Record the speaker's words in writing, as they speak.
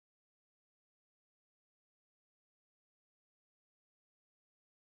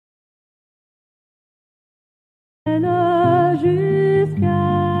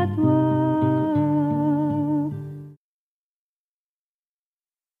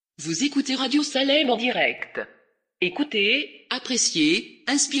Vous écoutez Radio Salem en direct. Écoutez, appréciez,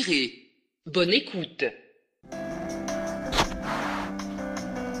 inspirez. Bonne écoute.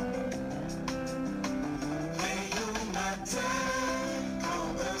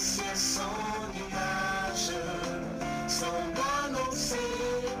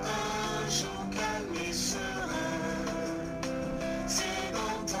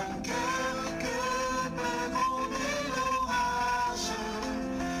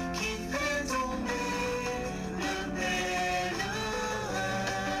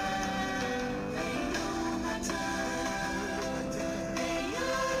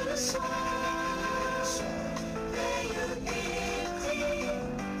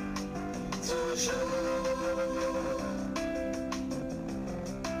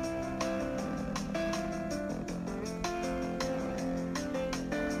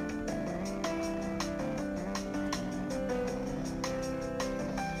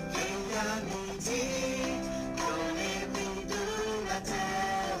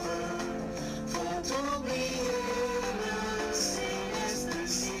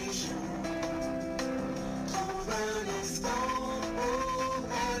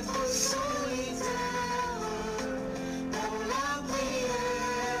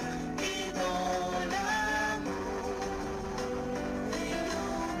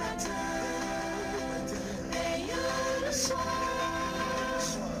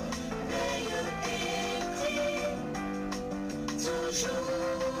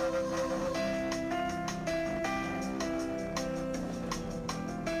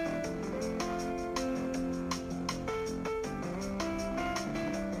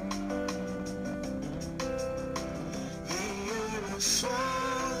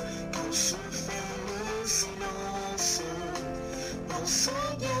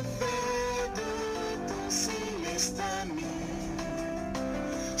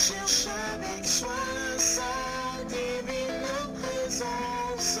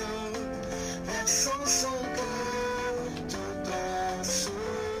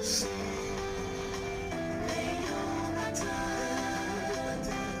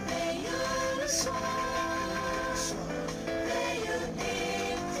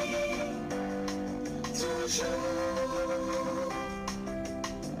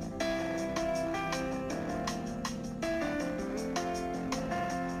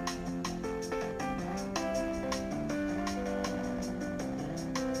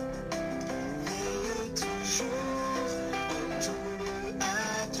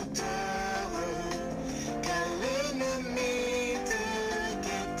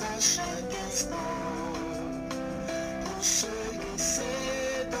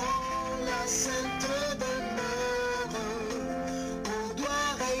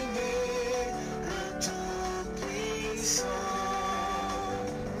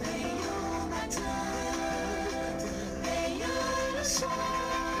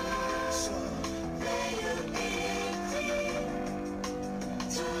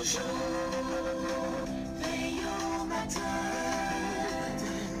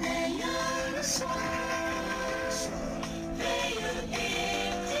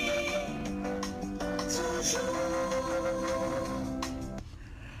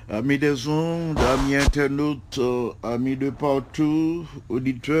 Amis des ondes, amis internautes, amis de partout,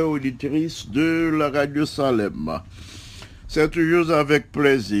 auditeurs, auditrices de la Radio Salem. C'est toujours avec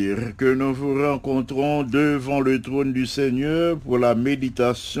plaisir que nous vous rencontrons devant le trône du Seigneur pour la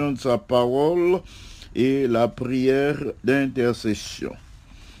méditation de sa parole et la prière d'intercession.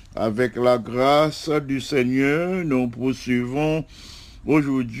 Avec la grâce du Seigneur, nous poursuivons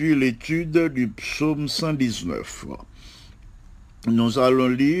aujourd'hui l'étude du psaume 119. Nous allons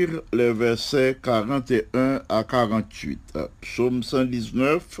lire les versets 41 à 48. Psaume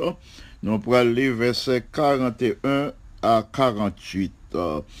 119, nous pourrons lire versets 41 à 48.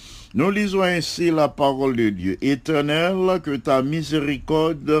 Nous lisons ainsi la parole de Dieu. Éternel, que ta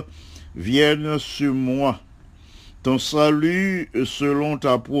miséricorde vienne sur moi, ton salut selon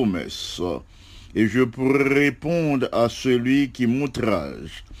ta promesse, et je pourrai répondre à celui qui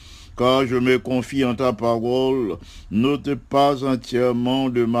m'outrage. Car je me confie en ta parole, n'ôte pas entièrement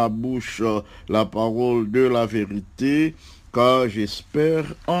de ma bouche la parole de la vérité, car j'espère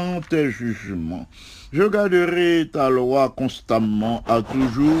en tes jugements. Je garderai ta loi constamment, à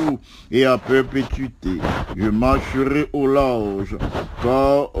toujours et à perpétuité. Je marcherai au large,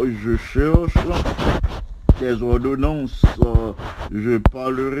 car je cherche tes ordonnances. Je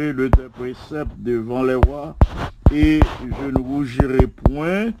parlerai de tes préceptes devant les rois, et je ne rougirai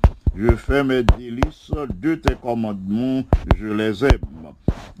point. Je fais mes délices de tes commandements, je les aime.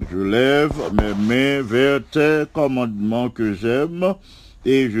 Je lève mes mains vers tes commandements que j'aime,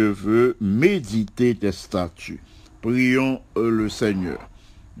 et je veux méditer tes statuts. Prions le Seigneur.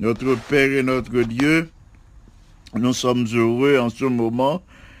 Notre Père et notre Dieu, nous sommes heureux en ce moment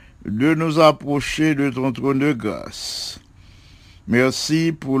de nous approcher de ton trône de grâce.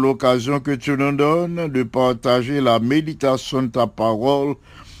 Merci pour l'occasion que tu nous donnes de partager la méditation de ta parole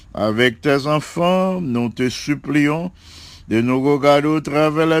avec tes enfants. Nous te supplions de nous regarder au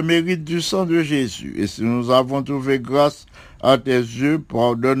travers la mérite du sang de Jésus. Et si nous avons trouvé grâce à tes yeux,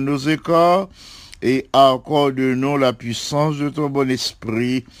 pardonne nos écarts et accorde-nous la puissance de ton bon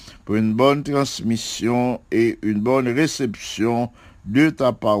esprit pour une bonne transmission et une bonne réception de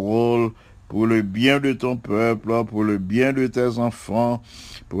ta parole, pour le bien de ton peuple, pour le bien de tes enfants,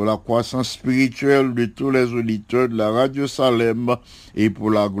 pour la croissance spirituelle de tous les auditeurs de la Radio Salem et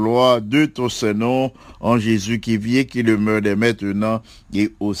pour la gloire de ton Saint-Nom, en Jésus qui vit et qui demeure dès maintenant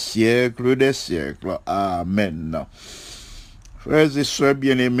et au siècle des siècles. Amen. Frères et sœurs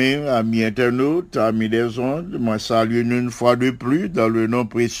bien-aimés, amis internautes, amis des ondes, moi salue une fois de plus dans le nom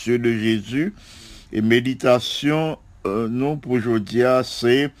précieux de Jésus et méditation nous pour aujourd'hui,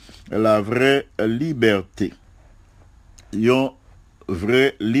 c'est la vraie liberté. Une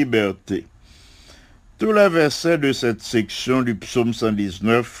vraie liberté. Tous les versets de cette section du psaume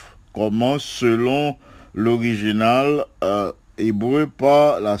 119 commencent selon l'original hébreu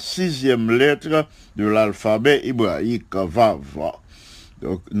par la 6e lettre de l'alphabet hébraïque, Vav.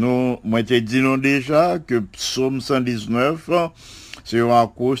 Donc, moi, te disons déjà que psaume 119, c'est un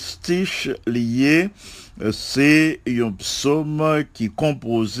acrostiche lié. C'est un psaume qui est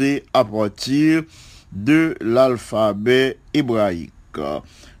composé à partir de l'alphabet hébraïque.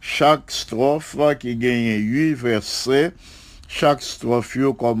 Chaque strophe qui gagne 8 versets, chaque strophe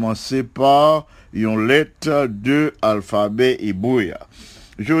est commencée par une lettre de l'alphabet hébreu.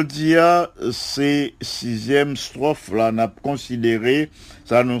 Je dis à ces 6e strophe là, n'a considéré,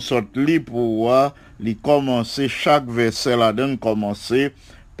 ça nous sort li pour les commencer, chaque verset là donne commencer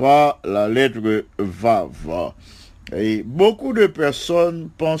par la lettre Vav. Et beaucoup de personnes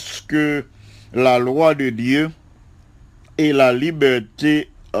pensent que la loi de Dieu et la liberté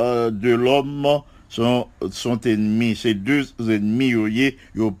de l'homme sont ennemis. Ces deux ennemis,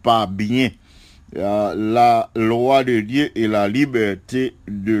 ils pas bien. La loi de Dieu et la liberté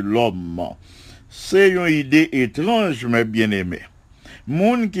de l'homme. C'est une idée étrange, mes bien-aimés.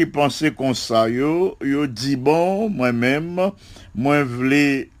 Moun qui pensait comme ça, yo dit bon, moi-même, moi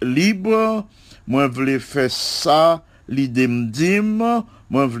v'lais libre, moi v'lais faire ça, l'idée m'dim,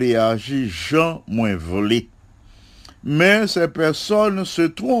 moi v'lais agir Jean, moi v'lais. Mais ces personnes se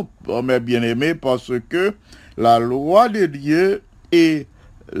trompent, mes bien-aimés, parce que la loi de Dieu et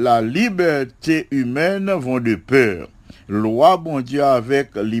la liberté humaine vont de pair. Loi, bon Dieu,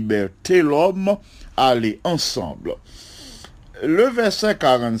 avec liberté, l'homme, aller ensemble. Le verset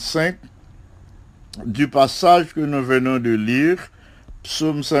 45 du passage que nous venons de lire,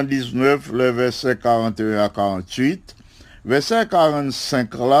 psaume 119, le verset 41 à 48, verset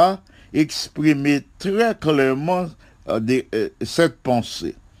 45 là, exprimait très clairement cette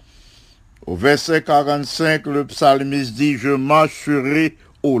pensée. Au verset 45, le psalmiste dit « Je marcherai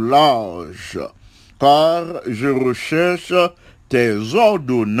au large, car je recherche tes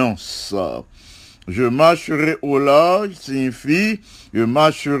ordonnances. » Je marcherai au large signifie je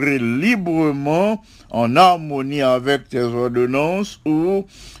marcherai librement en harmonie avec tes ordonnances ou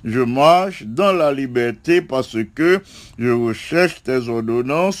je marche dans la liberté parce que je recherche tes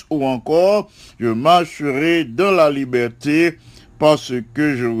ordonnances ou encore je marcherai dans la liberté parce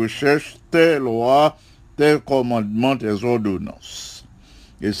que je recherche tes lois, tes commandements, tes ordonnances.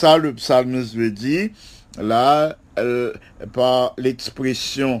 Et ça, le psalmiste veut dire, là, par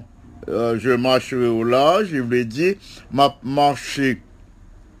l'expression je marcherai au large, je veux dire, marcher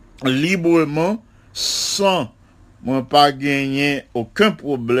librement, sans moi pas gagner aucun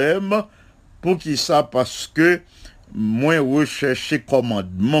problème, pour qui ça, parce que moi rechercher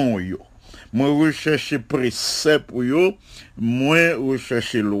commandement yo, moi rechercher précepte yo, moi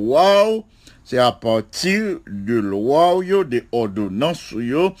rechercher loi, c'est à partir de loi yo, de ordonnances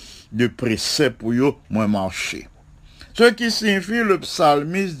yo, de préceptes yo, moi marcher. Ce qui signifie, le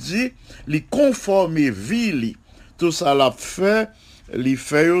psalmiste dit, les conformer vie, tout ça l'a fait, les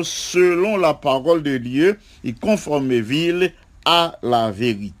fait selon la parole de Dieu, les conformer vie à la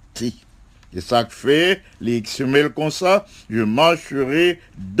vérité. Et ça fait, les exprimer comme ça, je marcherai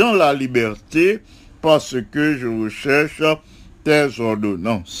dans la liberté parce que je recherche tes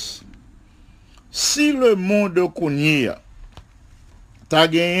ordonnances. Si le monde connaît, t'as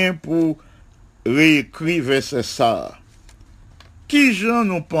gagné pour réécrire verset ça, qui gens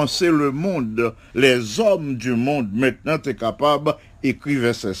ont pensé le monde, les hommes du monde, maintenant t'es capable écrit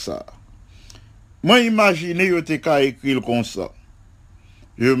verset ça. Moi, imaginez, yo te ka écrit comme ça.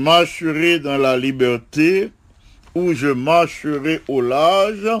 Je marcherai dans la liberté, ou je marcherai au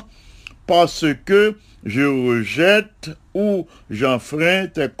large, parce que je rejette ou j'enfreins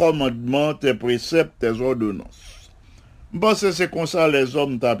tes commandements, tes préceptes, tes ordonnances. Parce que c'est comme ça les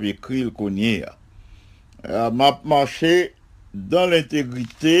hommes t'ont écrit le cogné. M'a marché dans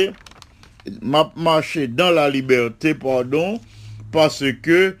l'intégrité, m'a marché dans la liberté, pardon, parce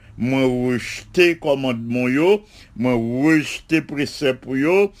que moi rejeté commandement yo, moi rejeté précepte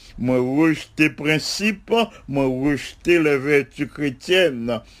yo, moi rejeté principe, moi rejeté les vertus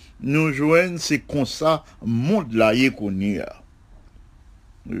chrétiennes. Nous joignent c'est comme ça monde là y connaît.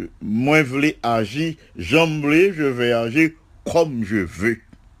 Moi voulais agir, je vais agir comme je veux.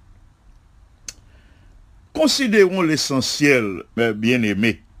 Considérons l'essentiel, mes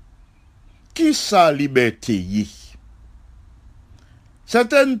bien-aimés. Qui sa liberté y?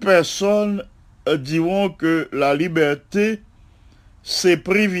 Certaines personnes diront que la liberté, c'est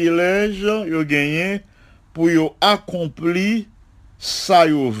privilège yo gagné pour yo accomplir ça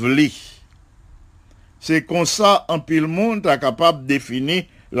yo vle. C'est comme ça en pile monde est capable de définir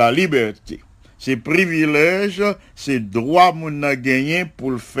la liberté. C'est privilège, c'est droit moun a gagné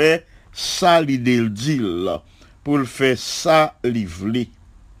pour le faire ça l'idée dit pour le faire ça li vle.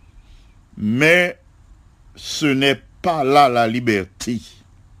 Mais ce n'est pas là la liberté.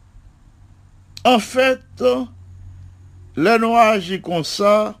 En fait, les noirs agissent comme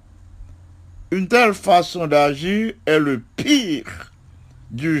ça, une telle façon d'agir est le pire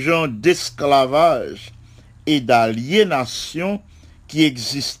du genre d'esclavage et d'aliénation qui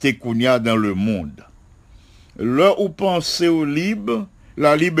existait dans le monde. Là où pensez au libre,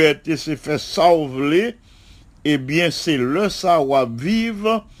 la liberté se fait sauver, eh bien c'est le savoir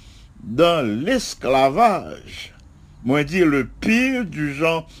vivre dans l'esclavage. Moi dire le pire du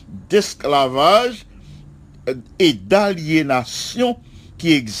genre d'esclavage et d'aliénation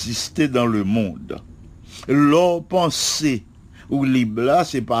qui existait dans le monde. Leur pensée ou libre là,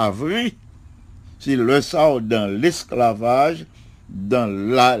 c'est pas vrai. C'est le sort dans l'esclavage, dans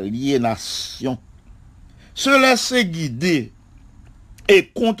l'aliénation. Se laisser guider et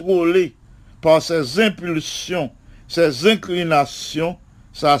contrôler par ses impulsions, ses inclinations,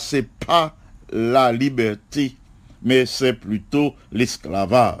 ça c'est pas la liberté, mais c'est plutôt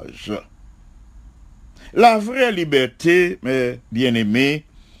l'esclavage. La vraie liberté, mes bien-aimés,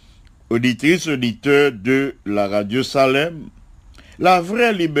 auditrices, auditeurs de la Radio Salem, la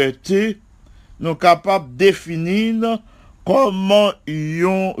vraie liberté, nous capables de définir comment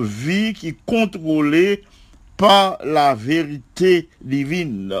une vie qui est contrôlée par la vérité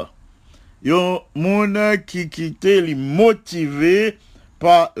divine. Yon monde qui était motivé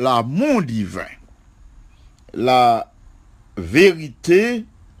par l'amour divin. La vérité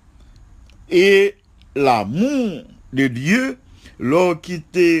et l'amour de Dieu, l'ont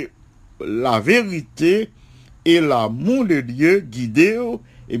quitté la vérité et l'amour de Dieu guidé,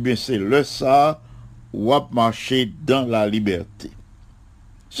 eh bien c'est le ça ou à marcher dans la liberté.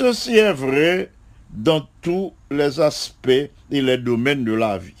 Ceci est vrai dans tous les aspects et les domaines de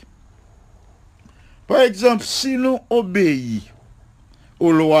la vie. Par exemple, si nous obéissons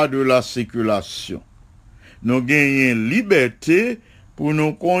aux lois de la séculation, nous gagnons liberté pour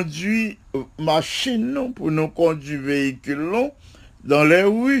nous conduire machines, pour nous conduire véhicules dans les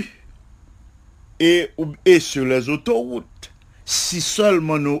rues et sur les autoroutes. Si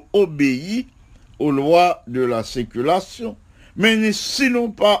seulement nous obéissons aux lois de la séculation. Mais si nous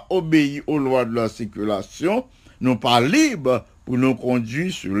pas obéissons aux lois de la séculation, nous pas libres pour nous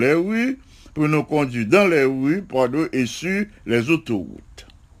conduire sur les rues, pour nous conduire dans les rues, pardon, et sur les autoroutes.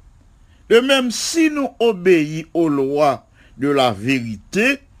 De même, si nous obéissons aux lois de la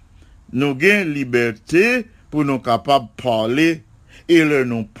vérité, nous gagnons liberté pour nous capables de parler, et le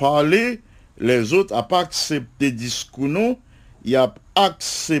nous parler, les autres n'ont pas accepté discours nous, ils ont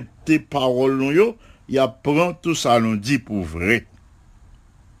accepté parole nous, ils apprennent tout ça nous dit pour vrai.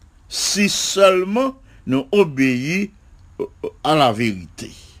 Si seulement nous obéissons à la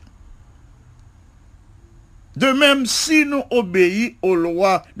vérité. De même, si nous obéissons aux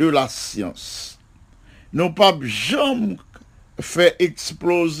lois de la science, nous pas jamais fait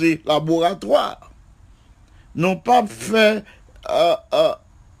exploser laboratoire, nous pas fait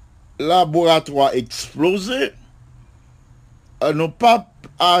laboratoire exploser, nous pas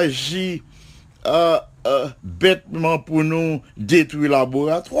agi bêtement pour nous détruire le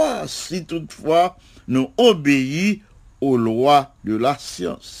laboratoire, si toutefois nous obéissons aux lois de la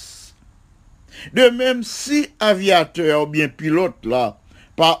science. De même, si aviateur ou bien pilote là,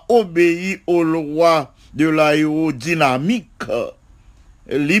 pas obéi aux lois de l'aérodynamique,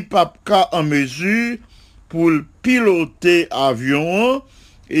 li pa en mesure pour piloter avion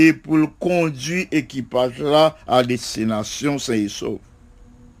et pour conduire équipage là à destination sain et sauf.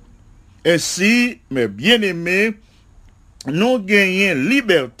 Ainsi, mes bien-aimés, nous gagnons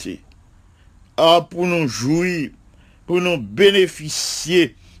liberté pour nous jouir, pour nous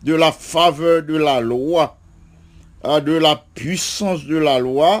bénéficier de la faveur de la loi, de la puissance de la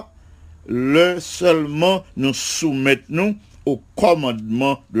loi, seulement nous soumettons au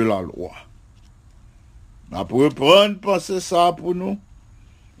commandement de la loi. On peut reprendre, penser ça pour nous.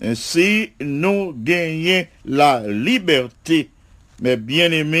 Ainsi, nous gagnons la liberté, mes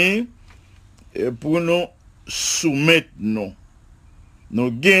bien-aimés, pour nous soumettre nous.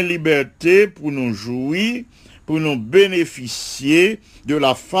 Nous gagnons liberté pour nous jouir, pour nous bénéficier de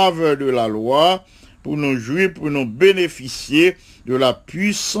la faveur de la loi, pour nous jouir, pour nous bénéficier de la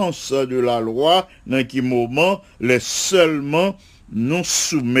puissance de la loi, dans quel moment les seulement nous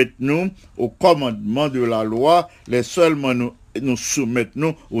soumettons au commandement de la loi, les seulement nous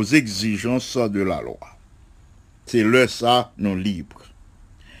soumettons aux exigences de la loi. C'est là ça, nous libres.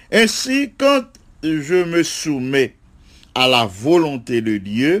 Ainsi, quand je me soumets à la volonté de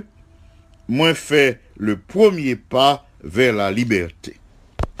Dieu, moi fais le premier pas vers la liberté.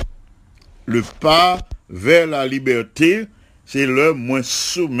 Le pas vers la liberté, c'est le moi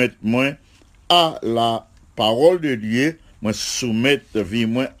soumettre moi à la parole de Dieu, moi soumettre vie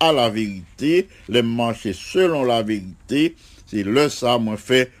moi à la vérité, les marcher selon la vérité, c'est là ça moi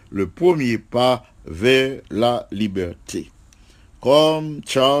fait le premier pas vers la liberté. Comme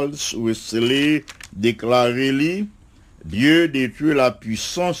Charles Wesley déclarait, Dieu détruit la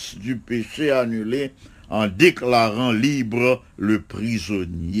puissance du péché annulé en déclarant libre le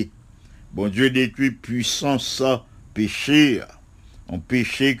prisonnier. Bon Dieu détruit puissance péché, un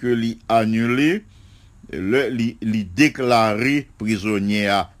péché que l'y annulé, l'y déclaré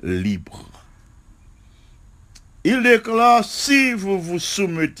prisonnier libre. Il déclare, si vous vous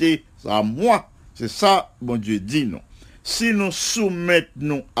soumettez à moi, c'est ça, bon Dieu dit non. Si nous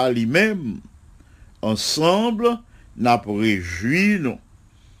soumettons à lui-même, ensemble, nous réjouissons,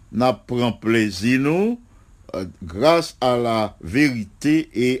 nous prenons plaisir, nous, grâce à la vérité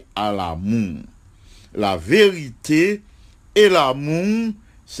et à l'amour. La vérité et l'amour,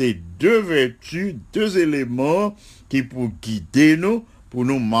 c'est deux vertus, deux éléments qui pour guider nous, pour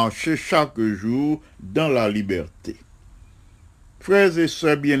nous marcher chaque jour dans la liberté. Frères et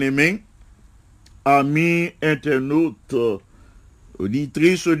sœurs bien-aimés, amis internautes,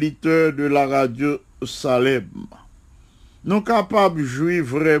 auditrices, auditeurs de la radio Salem, nous sommes capables de jouir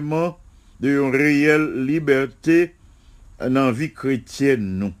vraiment de une réelle liberté dans la vie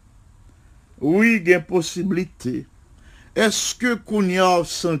chrétienne, nous. Oui, il y a une possibilité. Est-ce que nous avons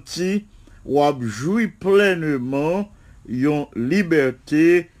senti ou avons joui pleinement une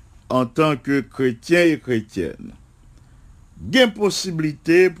liberté en tant que chrétien et chrétienne? Il y a une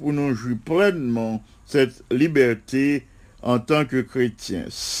possibilité pour nous jouir pleinement cette liberté en tant que chrétien.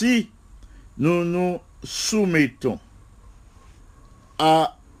 Si nous nous soumettons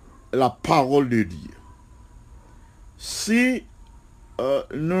à la parole de Dieu, si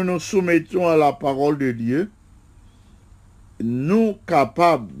nous nous soumettons à la parole de Dieu, nous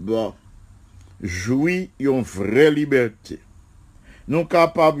capables de jouir une vraie liberté. Nous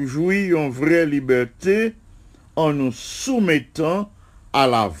capables de jouir une vraie liberté en nous soumettant à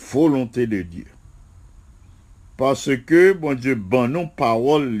la volonté de Dieu. Parce que, bon Dieu, bon, nos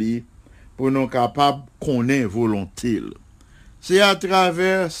paroles, pour nous capables de connaître volonté. C'est à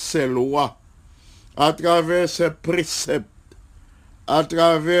travers ces lois, à travers ces préceptes, à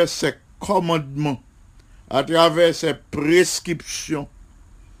travers ces commandements, à travers ces prescriptions,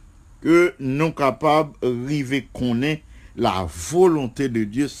 que nous sommes capables d'arriver à connaître la volonté de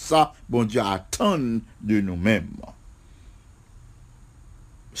Dieu. Ça, bon Dieu, attend de nous-mêmes.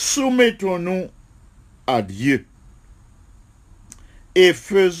 Soumettons-nous à Dieu et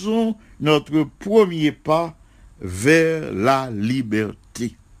faisons notre premier pas vers la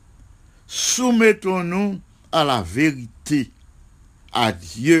liberté. Soumettons-nous à la vérité, à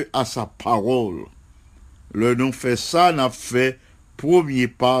Dieu, à sa parole. Le nous fait ça, nous fait premier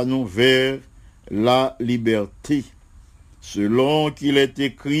pas nous vers la liberté. Selon qu'il est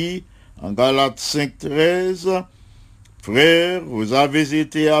écrit en Galates 5:13, frères, vous avez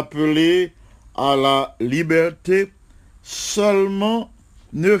été appelés à la liberté, seulement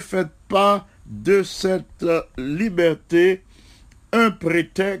ne faites pas de cette liberté un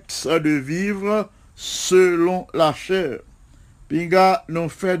prétexte de vivre selon la chair. Pinga nous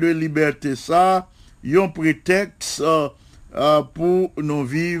fait de liberté ça, un prétexte pour nous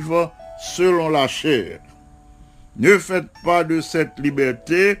vivre selon la chair. Ne faites pas de cette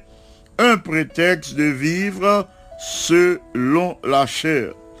liberté un prétexte de vivre selon la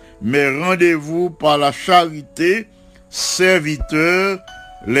chair, mais rendez-vous par la charité, serviteurs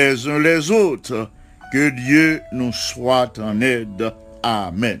les uns les autres. Que Dieu nous soit en aide.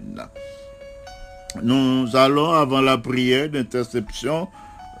 Amen. Nous allons, avant la prière d'intercession,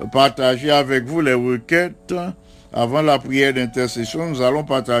 partager avec vous les requêtes. Avant la prière d'intercession, nous allons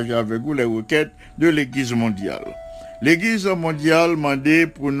partager avec vous les requêtes de l'Église mondiale. L'Église mondiale m'a dit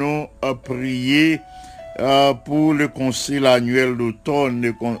pour nous prier pour le concile annuel d'automne,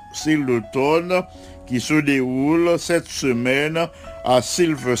 le concile d'automne qui se déroule cette semaine à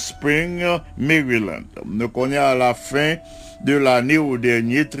Silver Spring, Maryland. Nous connaissons à la fin de l'année, au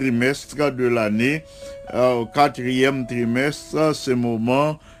dernier trimestre de l'année, au 4e trimestre, ce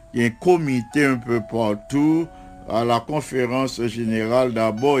moment, il y a un comité un peu partout, à la conférence générale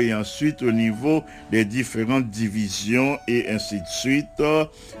d'abord et ensuite au niveau des différentes divisions et ainsi de suite,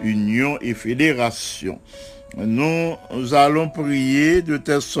 unions et fédérations. Nous allons prier de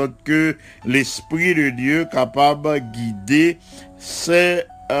telle sorte que l'Esprit de Dieu capable de guider ces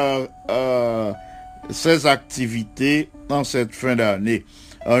activités dans cette fin d'année.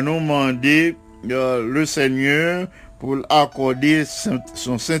 Nous demander le Seigneur pour accorder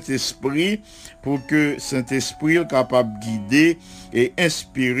son Saint-Esprit, pour que Saint-Esprit soit capable de guider et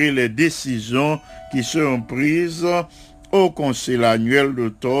inspirer les décisions qui seront prises au Conseil annuel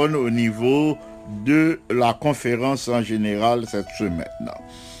d'automne au niveau de la conférence en général cette semaine.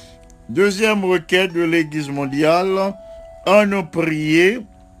 Deuxième requête de l'Église mondiale, on a prié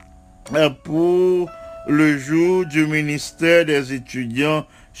pour le jour du ministère des étudiants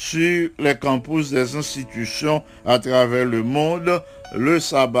sur les campus des institutions à travers le monde, le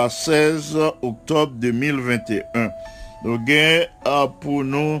sabbat 16 octobre 2021. Donc, pour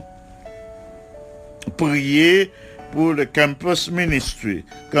nous prier pour le Campus Ministry.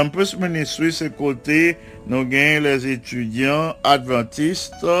 Campus Ministry, c'est côté, nous avons les étudiants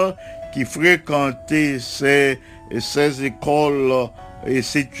adventistes qui fréquentaient ces écoles et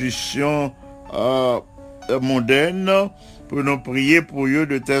institutions mondaines, pour nous prier pour eux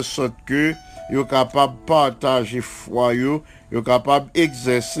de telle sorte que ils sont capables de partager foi, ils sont capables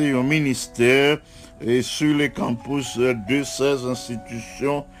d'exercer un ministère et sur les campus de ces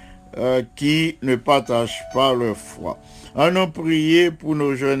institutions qui ne partagent pas leur foi. On a prié pour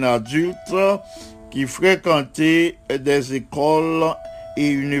nos jeunes adultes qui fréquentaient des écoles et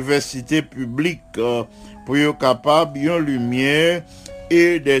universités publiques pour être capables de lumière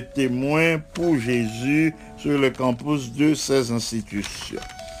et des témoins pour Jésus sur le campus de ces institutions.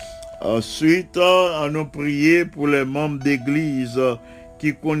 Ensuite, on a prié pour les membres d'église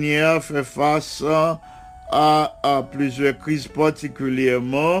qui connaissent fait face à plusieurs crises,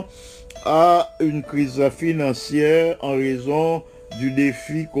 particulièrement à une crise financière en raison du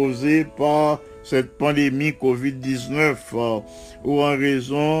défi causé par cette pandémie COVID-19 ou en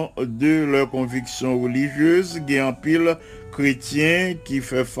raison de leurs convictions religieuses. Il y a un pile chrétien qui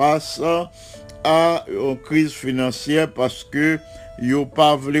fait face à une crise financière parce que ils n'ont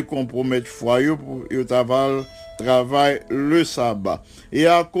pas voulu compromettre foi pour travail le sabbat. Et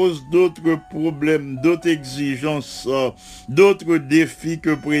à cause d'autres problèmes, d'autres exigences, d'autres défis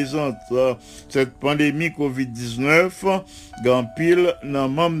que présente cette pandémie COVID-19, grand pile dans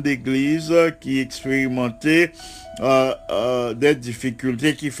membres d'église qui expérimentaient des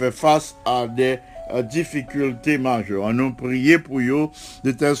difficultés, qui fait face à des difficultés majeures. On a prié pour eux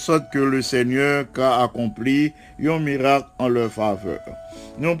de telle sorte que le Seigneur a accompli un miracle en leur faveur.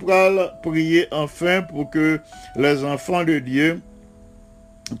 Nous allons prier enfin pour que les enfants de Dieu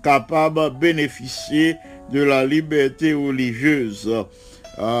capables de bénéficier de la liberté religieuse,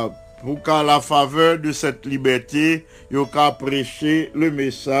 pour qu'à la faveur de cette liberté, ils puissent prêcher le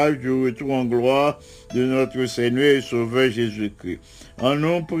message du retour en gloire de notre Seigneur et Sauveur Jésus-Christ. On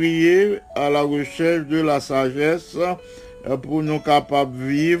a prié à la recherche de la sagesse pour nous capables de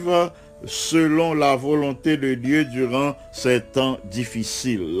vivre selon la volonté de Dieu durant ces temps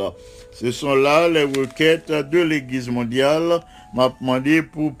difficiles. Ce sont là les requêtes de l'Église mondiale. M'a demandé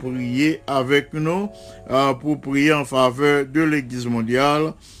pour prier avec nous, pour prier en faveur de l'Église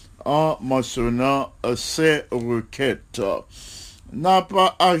mondiale en mentionnant ces requêtes. N'a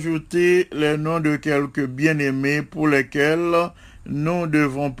pas ajouté les noms de quelques bien-aimés pour lesquels nous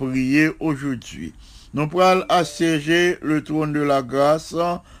devons prier aujourd'hui. Nous pourrons assiéger le trône de la grâce,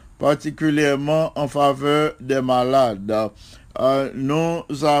 particulièrement en faveur des malades. Nous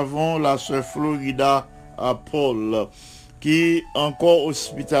avons la sœur Florida Paul, qui est encore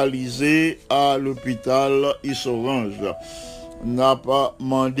hospitalisée à l'hôpital Issorange. n'a pas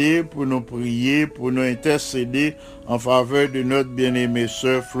demandé pour nous prier, pour nous intercéder en faveur de notre bien-aimée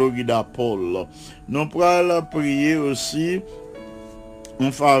sœur Florida Paul. Nous pourrons prier aussi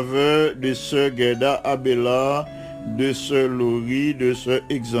en faveur de sœur Gerda Abela, de sœur Laurie, de sœur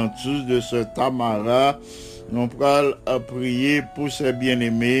Exantus, de sœur Tamara. Nous pourrons prier pour ses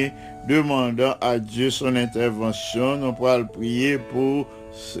bien-aimés, demandant à Dieu son intervention. Nous pourrons prier pour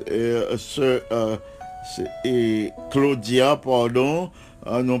Claudia, pardon.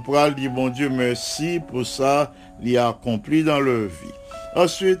 Nous pourrons dire, bon Dieu, merci pour ça, il a accompli dans leur vie.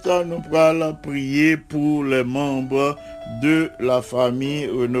 Ensuite, nous pourrons prier pour les membres de la famille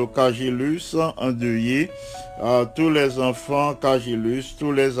Renaud Cagilus endeuillés, tous les enfants Cagilus,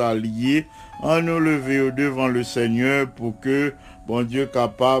 tous les alliés, en nous lever devant le Seigneur pour que, bon Dieu,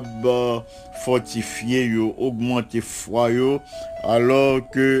 capable fortifier, augmenter foi, alors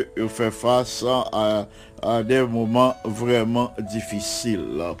que fait face à des moments vraiment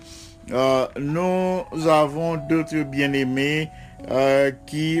difficiles. Nous avons d'autres bien-aimés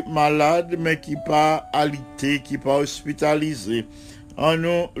qui malades mais qui pas alités, qui pas hospitalisés. En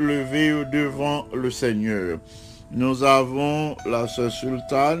nous lever devant le Seigneur. Nous avons la sœur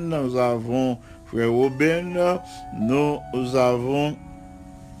Sultane, nous avons frère Robin, nous avons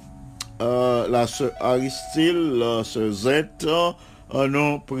la sœur Aristide, la sœur Zette.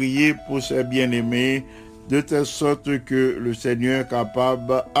 Nous prions pour ces bien-aimés de telle sorte que le Seigneur est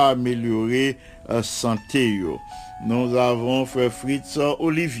capable d'améliorer la santé. Nous avons frère Fritz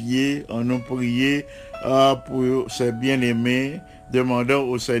Olivier, nous prions pour ces bien-aimés, demandant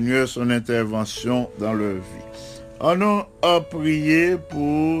au Seigneur son intervention dans leur vie. Nous prions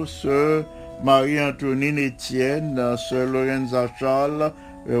pour sœur Marie-Antonine Etienne, sœur Lorenza Charles,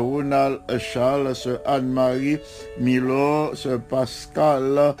 Ronald Charles, sœur Anne-Marie Milor, sœur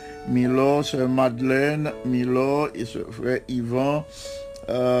Pascal Milor, sœur Madeleine Milor et sœur frère Yvan,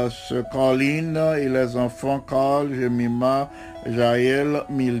 sœur Caroline et les enfants Carl, Jemima, Jaël,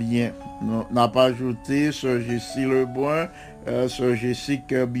 Milien. On n'a pas ajouté sœur Jessie Lebrun, sœur Jessie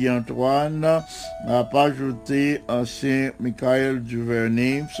Kirby-Antoine, n'a pas ajouté ancien Michael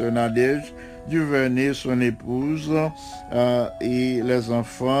Duvernay, sœur Nadège Duvernay, son épouse, et les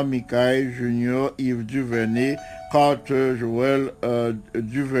enfants Michael Junior, Yves Duvernay, Carter, Joël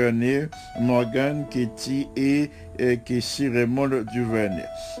Duvernay, Morgan, Katie et Kessie Raymond Duvernay.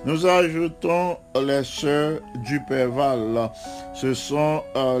 Nous ajoutons les sœurs Duperval. Ce sont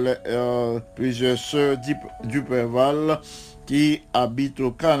plusieurs sœurs Duperval qui habitent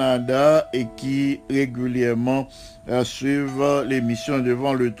au Canada et qui régulièrement suivent l'émission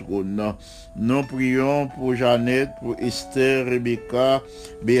Devant le trône. Nous prions pour Jeannette, pour Esther, Rebecca,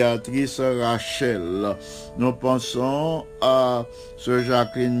 Béatrice, Rachel. Nous pensons à sœur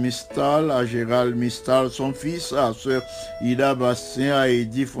Jacqueline Mistal, à Gérald Mistal, son fils, à sœur Ida Bastien, à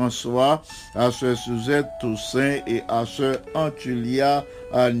Edith François, à sœur Suzette Toussaint et à sœur Antulia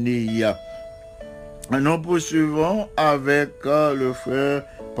Anéia. Nous poursuivons avec le frère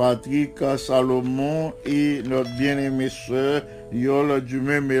Patrick Salomon et notre bien-aimée sœur Yol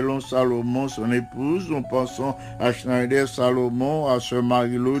Dumé-Mélon Salomon, son épouse. Nous pensons à Schneider Salomon, à sœur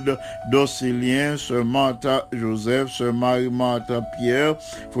Marie-Laude Docilien, sœur Martha Joseph, sœur Marie-Martha Pierre,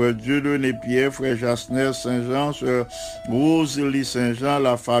 frère Dieudonné Pierre, frère Jasner Saint-Jean, sœur Rosélie Saint-Jean,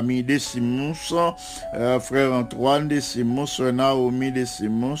 la famille des Simons, frère Antoine des Simons, sœur Naomi des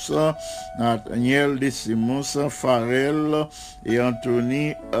Simons, Nathaniel des Simons, Farel et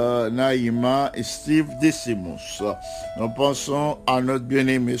Anthony Naïma et Steve des Simons. Nous pensons à notre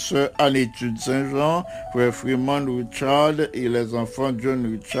bien-aimée sœur Anne-Étude Saint-Jean, frère Freeman Richard et les enfants John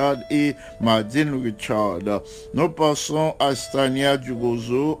Richard et Madine Richard. Nous pensons à Stania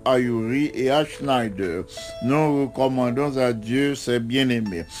Dugozo, à Yuri et à Schneider. Nous recommandons à Dieu ses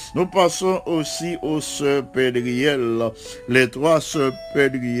bien-aimés. Nous passons aussi aux sœurs Pédriel, les trois sœurs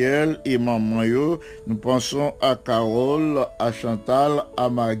Pédriel et Maman Yo. Nous pensons à Carole, à Chantal, à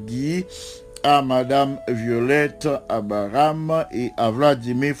Maggie, à Madame Violette, à Baram et à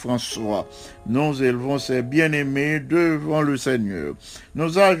Vladimir François. Nous élevons ces bien-aimés devant le Seigneur.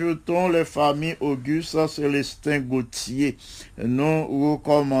 Nous ajoutons les familles Auguste, Célestin Gauthier. Nous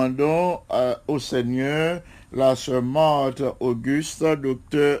recommandons au Seigneur la sœur Marthe Auguste,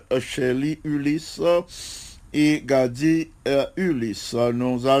 docteur Shelley Ulysse et Gadi Ulysse.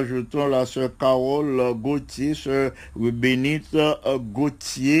 Nous ajoutons la sœur Carole Gauthier, sœur Bénite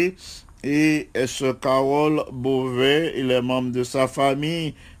Gauthier, et ce Carole Beauvais et les membres de sa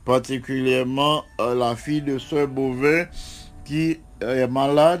famille, particulièrement la fille de sœur Beauvais qui est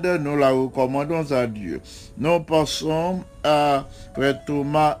malade, nous la recommandons à Dieu. Nous pensons à frère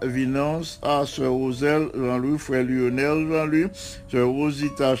Thomas Vinance, à sœur Roselle Jean-Louis, frère Lionel Jean-Louis, sœur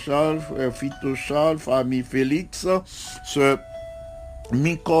Rosita Charles, frère Fito Charles, famille Félix, sœur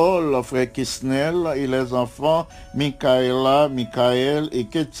Nicole, frère Kisnel et les enfants Michaela, Michael et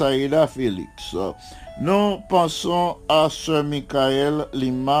Ketsaïda Félix. Nous pensons à sœur Michael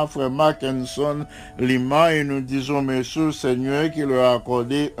Lima, frère Mackinson Lima et nous disons merci au Seigneur qui leur a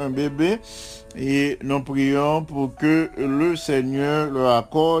accordé un bébé et nous prions pour que le Seigneur leur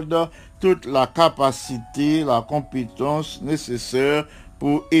accorde toute la capacité, la compétence nécessaire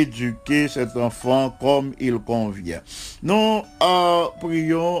pour éduquer cet enfant comme il convient. Nous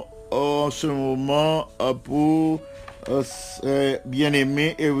prions en ce moment pour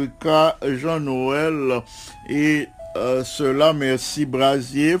bien-aimé Erika Jean-Noël et cela merci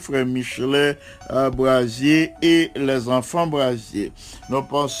Brasier, frère Michelet Brasier et les enfants Brasier. Nous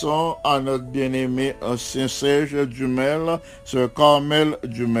pensons à notre bien-aimé ancien Serge Dumel, sœur Carmel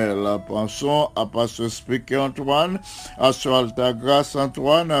Dumel. Pensons à pasteur Spéké Antoine, à sœur Altagrace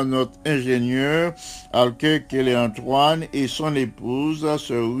Antoine, à notre ingénieur Alke Kelly Antoine et son épouse,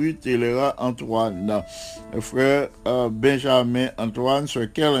 sœur Ruth Elera Antoine. Frère Benjamin Antoine,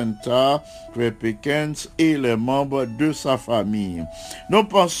 sœur Kelenta, frère Pickens et les membres de sa famille. Nous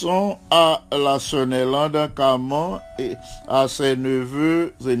pensons à la sœur Nélande Camon et à ses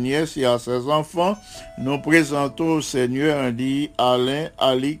neveux et nièces et à ses enfants. Nous présentons au Seigneur Andy, Alain,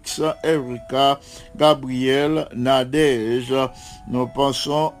 Alix, Erika, Gabriel, Nadège. Nous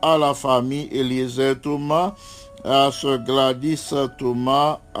pensons à la famille Eliezer Thomas, à ce Gladys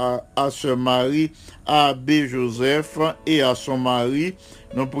Thomas, à ce mari Abbé Joseph et à son mari.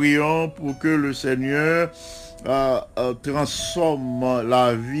 Nous prions pour que le Seigneur transforme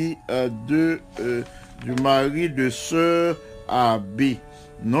la vie du mari de sœur Abbé.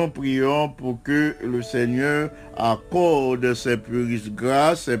 Nous prions pour que le Seigneur accorde ses plus riches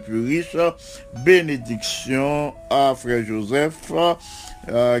grâces, ses plus riches bénédictions à frère Joseph,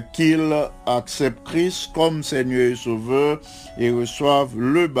 qu'il accepte Christ comme Seigneur et Sauveur et reçoive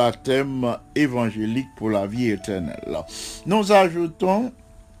le baptême évangélique pour la vie éternelle. Nous ajoutons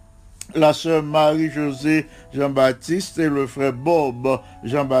la sœur Marie-Josée Jean-Baptiste et le frère Bob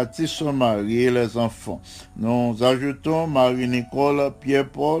Jean-Baptiste, son mari et les enfants. Nous ajoutons Marie-Nicole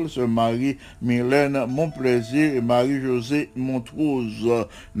Pierre-Paul, sœur Marie-Mylène Monplaisir et Marie-Josée Montrose.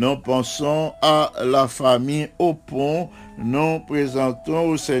 Nous pensons à la famille Aupont. Nous présentons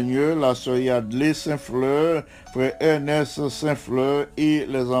au Seigneur la sœur Yadley Saint-Fleur, frère Ernest Saint-Fleur et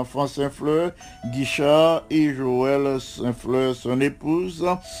les enfants Saint-Fleur, Guichard et Joël Saint-Fleur, son épouse,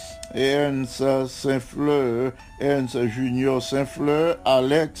 Ernst Saint-Fleur, Ernst Junior Saint-Fleur,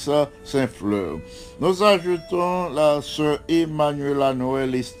 Alex Saint-Fleur. Nous ajoutons la sœur Emmanuela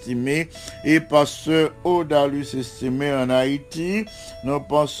Noël estimée et pasteur Odalus estimé en Haïti. Nous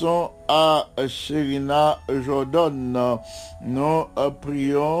pensons à Sherina Jordan. Nous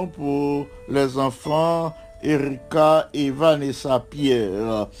prions pour les enfants Erika et Vanessa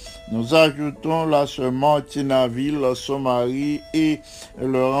Pierre. Nous ajoutons la sœur Martinaville, son mari et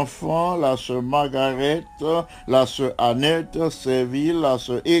leur enfant, la sœur Margaret, la sœur Annette Serville, la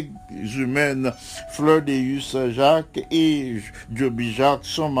sœur Exumène Fleur Deus Jacques et Joby Jacques,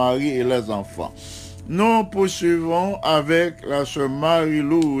 son mari et les enfants. Nous poursuivons avec la sœur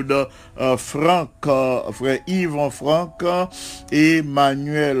Marie-Lourde Franck, frère Yvon Franck et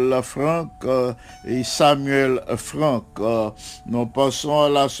Manuel Franck et Samuel Franck. Nous passons à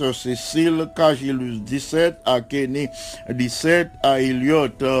la sœur Cécile Cagilus 17, à Kenny 17, à Elliot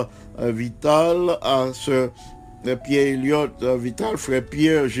Vital, à sœur Pierre Elliott Vital, frère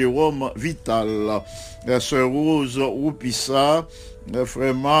Pierre Jérôme Vital, sœur Rose Roupissa,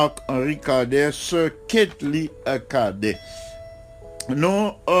 frère Marc Henri Cadet, sœur Ketli Cadet.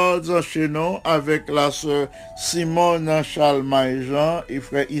 Nous enchaînons avec la sœur Simone Chalma Jean et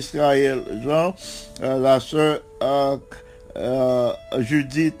frère Israël Jean, la sœur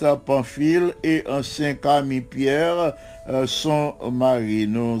Judith Pamphile et ancien Camille Pierre, son mari.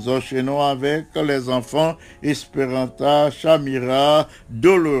 Nous enchaînons avec les enfants Esperanta, Chamira,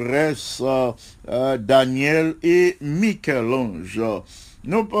 Dolores, Daniel et Michel-Ange.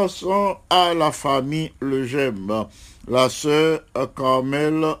 Nous passons à la famille Legem, la sœur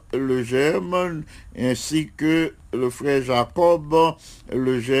Carmel Legem, ainsi que le frère Jacob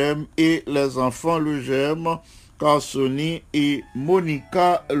Legem et les enfants Legem, Carsoni et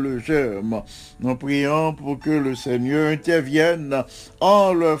Monica Legem. Nous prions pour que le Seigneur intervienne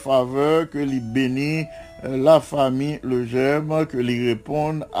en leur faveur, que les bénisse la famille le j'aime, que lui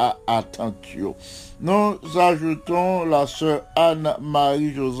répondent à attention. Nous ajoutons la sœur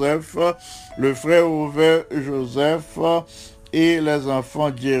Anne-Marie Joseph, le frère Ouvert Joseph, et les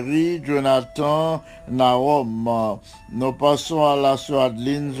enfants Jerry, Jonathan, Naom. Nous passons à la sœur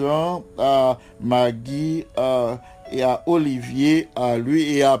Adeline Jean, à Maggie, et à Olivier, à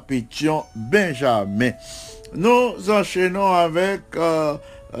lui et à Pétion Benjamin. Nous enchaînons avec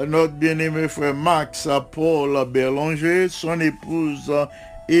notre bien-aimé frère Max Paul Berlanger, son épouse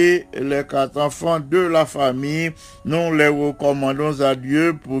et les 4 enfants de la famille. Nous les recommandons à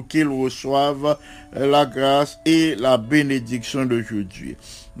Dieu pour qu'ils reçoivent la grâce et la bénédiction d'aujourd'hui.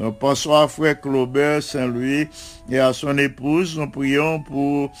 Nous pensons à frère Claubert Saint-Louis et à son épouse. Nous prions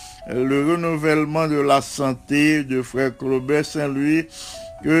pour le renouvellement de la santé de frère Claubert Saint-Louis.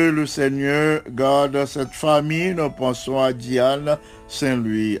 Que le Seigneur garde cette famille. Nous pensons à Diane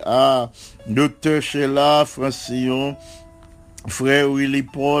Saint-Louis, à Dr. Sheila Francillon, frère Willy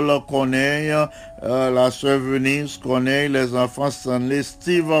Paul Corneille, la sœur Venise Corneille, les enfants Stanley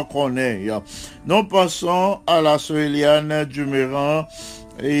Steve Corneille. Nous pensons à la sœur Eliane Duméran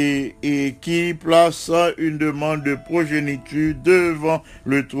et qui place une demande de progéniture devant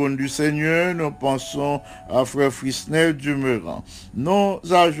le trône du Seigneur. Nous pensons à frère Frisner Duméran. Nous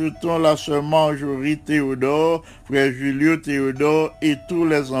ajoutons la sœur Marjorie Théodore, frère Julio Théodore et tous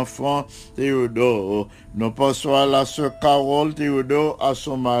les enfants Théodore. Nous pensons à la sœur Carole Théodore, à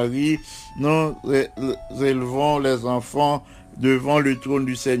son mari. Nous élevons les enfants devant le trône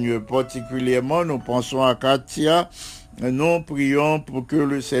du Seigneur. Particulièrement, nous pensons à Katia. Nous prions pour que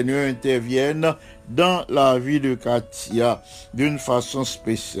le Seigneur intervienne dans la vie de Katia d'une façon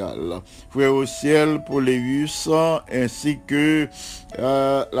spéciale. Frère au ciel, Pauléus, ainsi que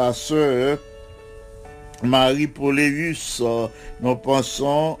la sœur Marie Pauléus. Nous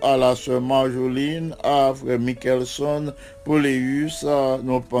pensons à la sœur Marjoline, à frère Michelson Pauléus.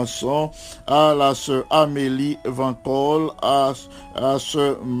 Nous pensons à la sœur Amélie Van Col, à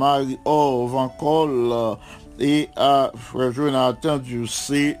sœur Marie-Or Van Col, et à frère Jonathan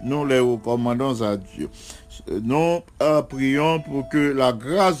Ducé. Nous les recommandons à Dieu. Nous prions pour que la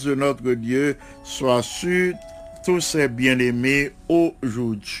grâce de notre Dieu soit sur tous ses bien-aimés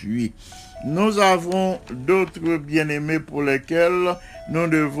aujourd'hui. Nous avons d'autres bien-aimés pour lesquels nous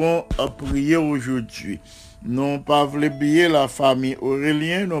devons prier aujourd'hui. Nous pas oublier la famille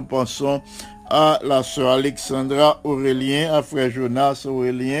Aurélien. Nous pensons à la sœur Alexandra Aurélien, à frère Jonas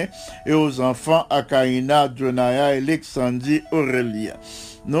Aurélien et aux enfants Akaina, Jonaya et Alexandrie Aurélien.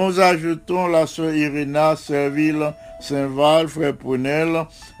 Nous ajoutons la sœur Irina Serville Saint-Val, frère Prunel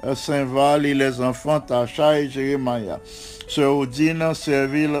Saint-Val et les enfants Tacha et Jérémia. Sœur Odine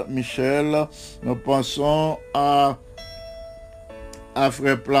Serville Michel. Nous pensons à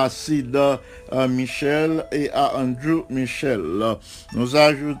frère Placide Michel et à Andrew Michel. Nous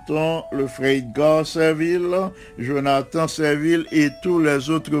ajoutons le frère Edgar Serville, Jonathan Serville et tous les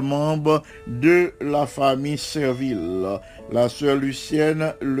autres membres de la famille Serville. La sœur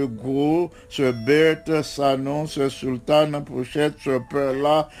Lucienne Legros, sœur Berthe Sanon, sœur Sultane Pochette, sœur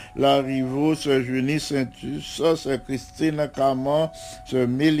Perla Larivo, sœur Junie Saintus, sœur Christine Caman, sœur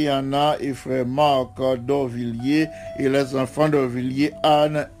Méliana et frère Marc d'Orvilliers et les enfants d'Orvilliers,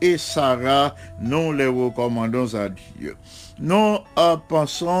 Anne et Sarah. Nous les recommandons à Dieu. Nous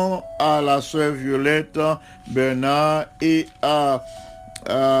pensons à la sœur Violette Bernard et à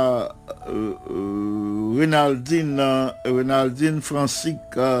Renaldine Francique,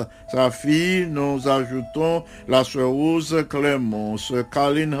 sa fille. Nous ajoutons la sœur Rose Clément, sœur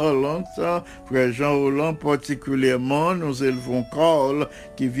Caroline Holland, frère Jean Holland particulièrement. Nous élevons Carl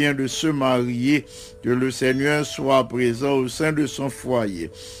qui vient de se marier. Que le Seigneur soit présent au sein de son foyer.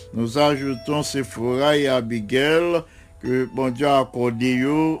 Nous ajoutons Sephora et Abigail, que bon Dieu a accordé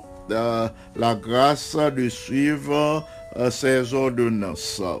la grâce de suivre ces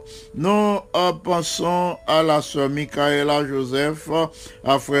ordonnances. Nous pensons à la sœur Michaela Joseph,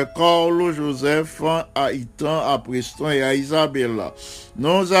 à frère Carlo Joseph, à Itan, à Preston et à Isabella.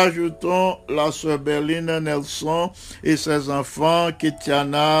 Nous ajoutons la sœur Berline Nelson et ses enfants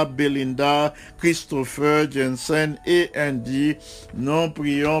Ketiana, Belinda, Christopher, Jensen et Andy. Nous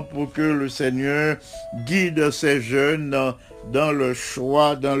prions pour que le Seigneur guide ces jeunes dans le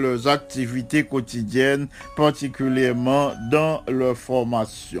choix, dans leurs activités quotidiennes, particulièrement dans leur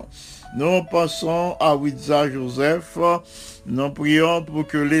formation. Nous pensons à Widza Joseph. Nous prions pour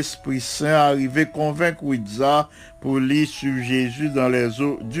que l'Esprit Saint arrive convaincre Widza pour lui suivre Jésus dans les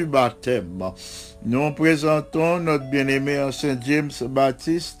eaux du baptême. Nous présentons notre bien-aimé ancien James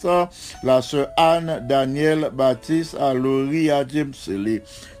Baptiste, la sœur Anne Daniel Baptiste à Loria James Lee.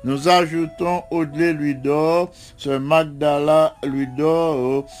 Nous ajoutons Audley Luidor, sœur Magdala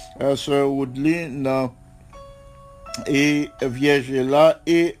Luidor, sœur Woodline et Viergela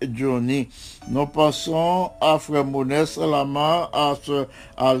et Johnny. Nous passons à Frère Monès Lama, à Sœur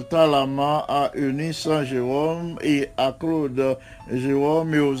Alta Lama, à Eunice Jérôme et à Claude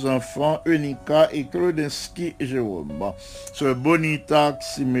Jérôme et aux enfants Unica et Claudinski Jérôme. Sœur Bonita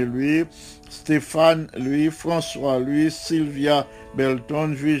Ximelui, Stéphane lui, François lui, Sylvia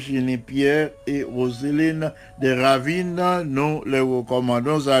Belton, Virginie Pierre et Roseline des Ravines, nous les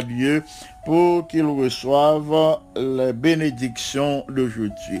recommandons à Dieu pour qu'ils reçoivent les bénédictions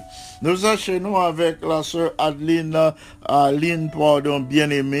d'aujourd'hui. Nous enchaînons avec la sœur Aline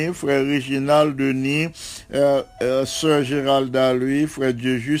bien-aimée, frère Réginald Denis, sœur Géralda lui, frère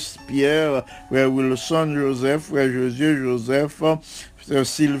Dieu Juste Pierre, frère Wilson Joseph, frère Josué Joseph, frère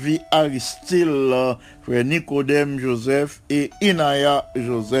Sylvie Aristide, frère Nicodème Joseph et Inaya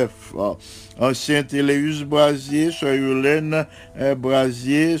Joseph. Ancien Téléus Brasier, sœur Yolène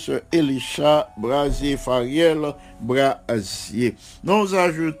Brasier, sœur Elisha Brasier Fariel Brasier. Nous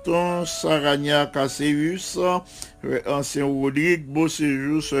ajoutons Sarania Casseus, ancien Rodrigue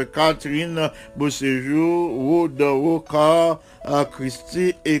Beauséjour, sœur Catherine Beauséjour, Rode Roca,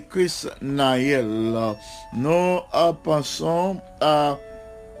 Christy et Chris Naël. Nous pensons à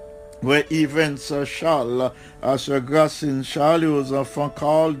Evans Charles, à ce Gracine Charles et aux enfants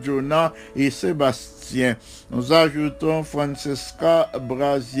Carl, Jonah et Sébastien. Nous ajoutons Francesca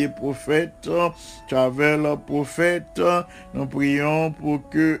Brasier prophète, Chavel prophète. Nous prions pour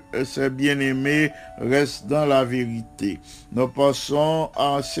que ces bien-aimés restent dans la vérité. Nous passons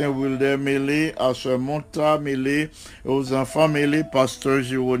à Saint-Wilder Mêlé, à ce Monta Mêlé, aux enfants Mêlé, pasteur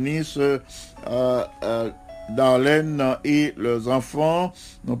Gironis, Darlene et leurs enfants.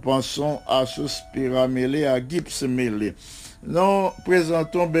 Nous pensons à Sospira Mêlé, à Gibbs Mêlé. Nous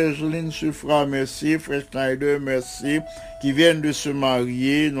présentons Bergeline Suffra, merci, Frère Schneider, merci, qui viennent de se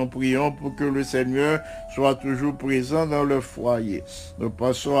marier. Nous prions pour que le Seigneur soit toujours présent dans le foyer. Nous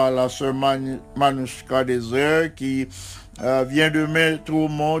passons à la sœur Manushka Desert, qui vient de mettre au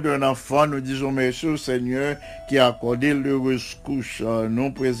monde un enfant. Nous disons merci au Seigneur qui a accordé l'heureuse couche.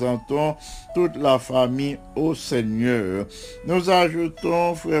 Nous présentons toute la famille au Seigneur. Nous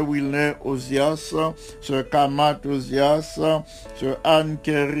ajoutons frère Wilner Osias, sœur Kamat Osias, sœur Anne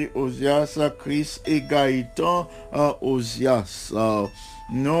Kerry Osias, Chris et Gaëtan Osias.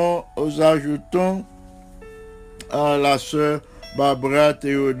 Nous ajoutons la sœur Barbara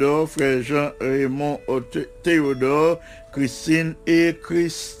Théodore, frère Jean-Raymond Théodore, Christine et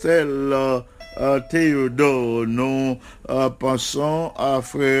Christelle Théodore. Nous pensons à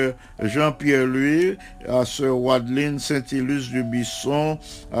frère Jean-Pierre Louis, à sœur Wadeline Saint-Ilus du Bisson,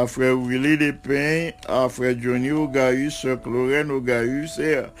 à frère Willy Despins, à frère Johnny Ogaïus, sœur Clorène Ogaïus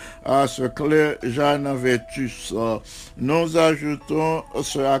et à sœur Claire Jeanne Vertus. Nous ajoutons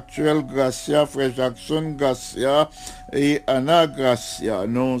sœur Actuelle Gracia, frère Jackson Gracia et Anna Gracia.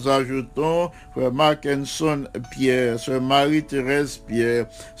 Nous ajoutons frère Mackinson Pierre, sœur Marie-Thérèse Pierre,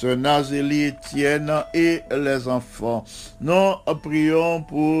 sœur Nazélie Étienne et les enfants. Nous prions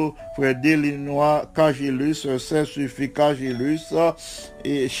pour frère Delinois Cagilus, sœur Sophie Cagilus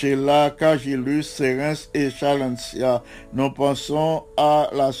et Sheila Cagilus, Sérens et Chalencia. Nous pensons à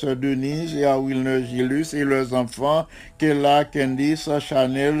la sœur Denise et à Wilner Gilus et leurs enfants, Kela, Candice,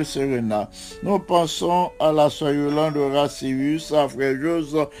 Chanel, Serena. Nous pensons à la sœur Yolande Horacius, à frère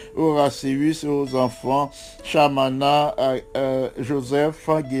Jose Horacius et aux enfants, Chamana, Joseph,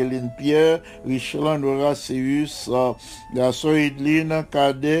 Guéline Pierre, Richland Horacius, la sœur Edline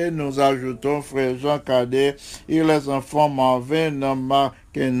Cadet. Nous ajoutons frère Jean Cadet et les enfants Marvin,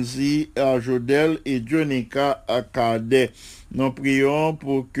 Mackenzie, Jodel et Jonica Cadet. Nous prions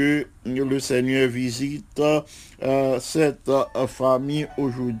pour que le Seigneur visite cette famille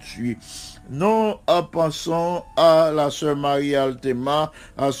aujourd'hui. Nous pensons à la sœur Marie Altema,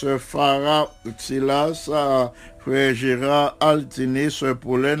 à sœur Farah Xilas, à frère Gérard Altiné, sœur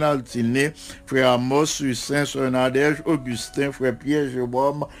Pauline Altiné, frère Amos Hussein, sœur Nadège Augustin, frère Pierre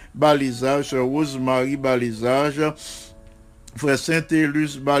Jérôme Balisage, sœur Rose-Marie Balisage, Frère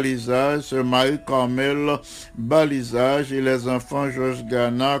Saint-Élus Balisage, Sœur Marie-Carmel Balisage et les enfants Georges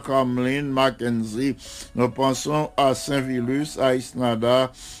Gana, Cameline, Mackenzie. Nous pensons à Saint-Vilus, à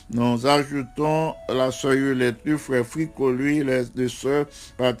Isnada. Nous ajoutons la Sœur Yolette, Frère Fricoli, les deux Sœurs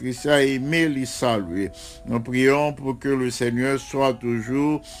Patricia et Mélissa lui. Nous prions pour que le Seigneur soit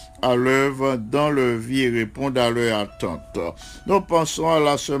toujours à l'œuvre dans leur vie et réponde à leurs attentes. Nous pensons à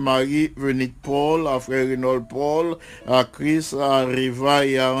la Sœur Marie Venite Paul, à Frère Reynold Paul, à Chris, à Riva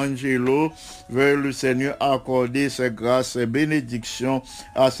et à Angelo. Veuille le Seigneur accorder ses grâces, ses bénédictions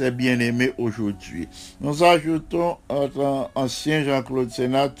à ses bien-aimés aujourd'hui. Nous ajoutons notre ancien Jean-Claude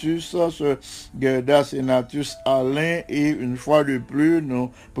Senatus, ce Gerda Senatus Alain et une fois de plus, nous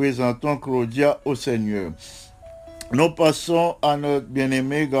présentons Claudia au Seigneur. Nous passons à notre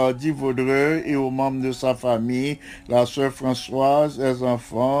bien-aimé Gardy Vaudreuil et aux membres de sa famille, la sœur Françoise, les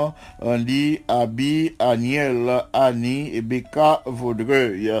enfants, Andy, Abby, Aniel, Annie et Becca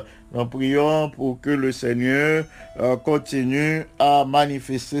Vaudreuil. Nous prions pour que le Seigneur continue à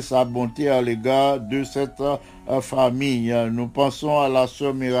manifester sa bonté à l'égard de cette famille. Nous pensons à la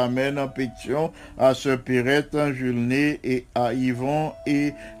sœur Miramène Pétion, à sœur Pirette Julné et à Yvon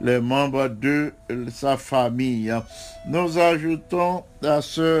et les membres de sa famille. Nous ajoutons la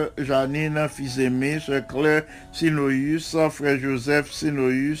sœur Janine Fils-Aimé, sœur Claire Sinoïus, frère Joseph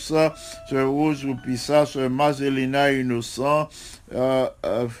Sinoïus, sœur Rose Oupissa, sœur Marcelina Innocent,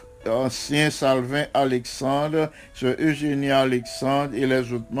 ancien Salvin Alexandre, sœur Eugénie Alexandre et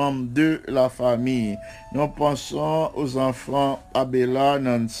les autres membres de la famille. Nous pensons aux enfants Abella,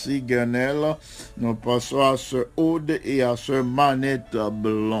 Nancy, Guenel. Nous pensons à sœur Aude et à sœur Manette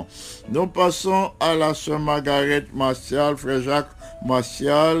Blanc. Nous passons à la sœur Margaret Martial, frère Jacques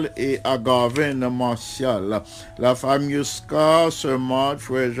Martial et à Gavin Martial. La famille Oscar, sœur Marthe,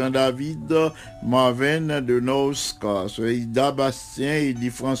 frère Jean-David Marvin de Noscar, sœur Ida Bastien, Eddy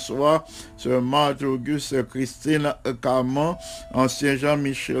François, sœur Marthe Auguste, Christine Caman, ancien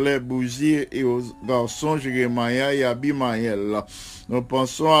Jean-Michel Bouzier et aux garçons Jérémia et Abimaël. Nous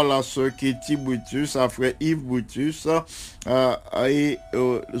pensons à la sœur Kitty Boutus, à frère Yves Boutus et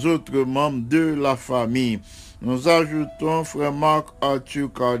aux autres membres de la famille. Nous ajoutons frère Marc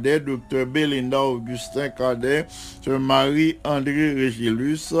Arthur Cadet, docteur Belinda Augustin Cadet, sœur Marie-André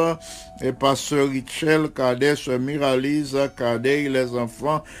Régilus et pasteur Richel Cadet, sœur Miralise Cadet et les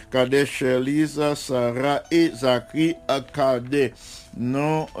enfants Cadet Chelise, Sarah et Zachary Cadet.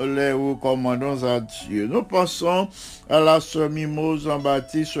 Nous les recommandons à Dieu. Nous passons à la sœur Mimose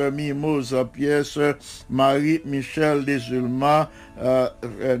Baptiste, sœur Mimose Pierre, sœur Marie-Michel Desulma,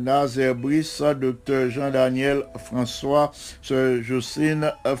 Nazaire Brice, docteur Jean-Daniel François, sœur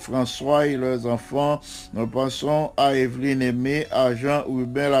Jocelyne François et leurs enfants. Nous passons à Evelyne Aimé, à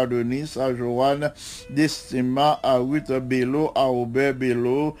Jean-Ruben Adonis, à Joanne Destima, à Ruth Bello, à Robert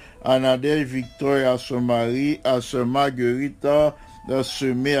Bello, à Nadège Victor et à son mari, à sœur Marguerite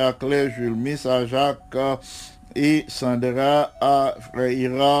Semé, à Claire Julmis, à Jacques et Sandra, à frère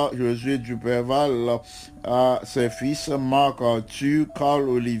Ira Josué Duperval, à ses fils Marc Arthur, Carl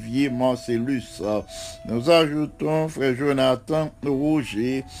Olivier Marcellus. Nous ajoutons frère Jonathan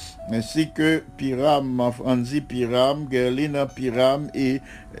Roger, ainsi que Piram, Franzi Piram, Gerline Piram et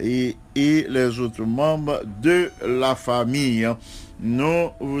les autres membres de la famille. Nous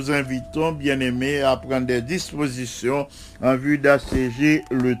vous invitons, bien-aimés, à prendre des dispositions en vue d'assiéger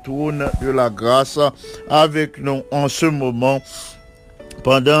le trône de la grâce avec nous en ce moment.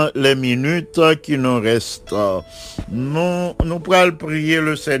 Pendant les minutes qui nous restent, nous pourrons prier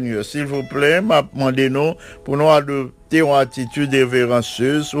le Seigneur. S'il vous plaît, demandez-nous pour nous adopter une attitude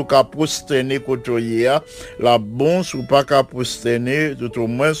révérencieuse, ou qu'à prosterner côtoyer, la bonne, ou pas qu'à prosterner, tout au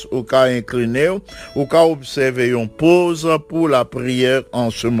moins, ou qu'à incliner, ou qu'à observer une pause pour la prière en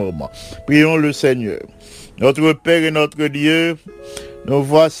ce moment. Prions le Seigneur. Notre Père et notre Dieu, nous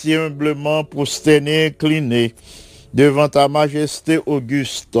voici humblement prosternés, inclinés devant ta majesté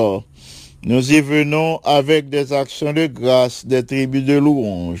auguste. Nous y venons avec des actions de grâce, des tribus de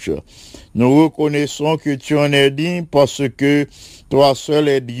louange. Nous reconnaissons que tu en es digne parce que toi seul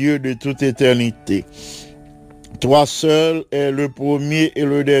es Dieu de toute éternité. Toi seul es le premier et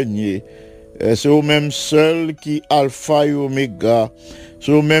le dernier. C'est au même seul qui alpha et oméga.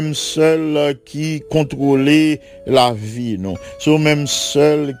 C'est au même seul qui contrôlait la vie, non. C'est au même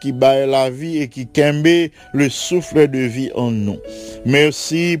seul qui bat la vie et qui kembe le souffle de vie en nous.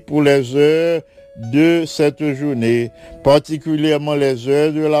 Merci pour les heures de cette journée. particulièrement les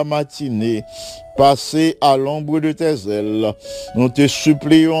heures de la matinée, passées à l'ombre de tes ailes. Nous te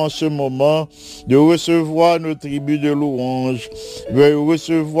supplions en ce moment de recevoir nos tribus de louanges, de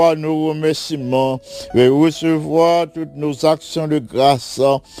recevoir nos remerciements, de recevoir toutes nos actions de grâce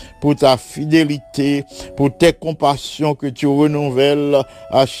pour ta fidélité, pour tes compassions que tu renouvelles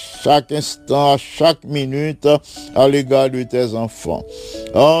à chaque instant, à chaque minute à l'égard de tes enfants.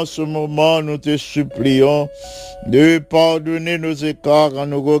 En ce moment, nous te supplions de pardonner nos écarts en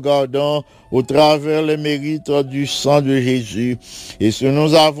nous regardant au travers les mérites du sang de Jésus. Et si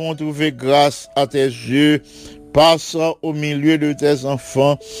nous avons trouvé grâce à tes yeux, passe au milieu de tes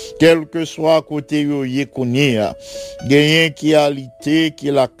enfants, quel que soit à côté yoye kounia. Gagne qui a lité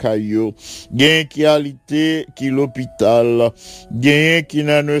qui la caillou, gagne qui a lité qui l'hôpital, gagne qui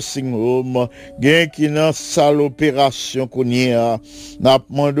n'a nursing home, gagne qui n'a salle opération kounia. N'a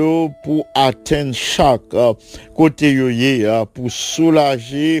demandé pour atteindre chaque côté yoye pour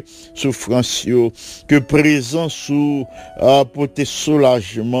soulager souffrance yo, que présent sous pour tes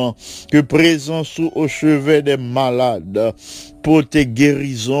soulagements, que présent sous au chevet des malades pour tes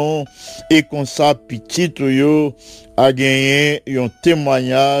guérisons et qu'on sa petite yo a gagné un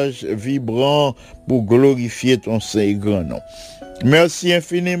témoignage vibrant pour glorifier ton saint et grand nom. Merci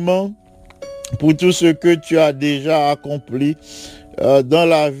infiniment pour tout ce que tu as déjà accompli dans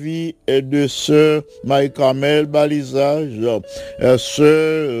la vie de sœur Marie-Carmel Balisage,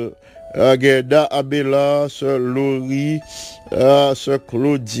 sœur Gerda Abela, sœur Laurie, sœur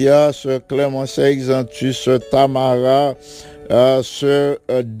Claudia, sœur Clémence Exantus, sœur Tamara, sœur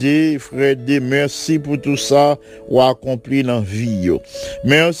D, frère D, merci pour tout ça ou accompli dans la vie.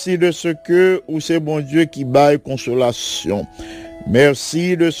 Merci de ce que ou c'est bon Dieu qui baille consolation.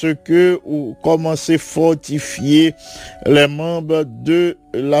 Merci de ce que vous commencez à fortifier les membres de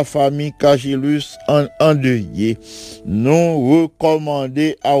la famille Cagilus endeuillés. Nous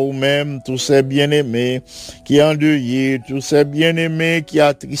recommandons à vous-même tous ces bien-aimés qui endeuillés, tous ces bien-aimés qui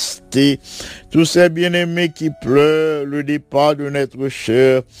attristés, tous ces bien-aimés qui pleurent le départ de notre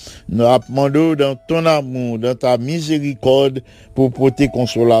cher. Nous demandons dans ton amour, dans ta miséricorde pour porter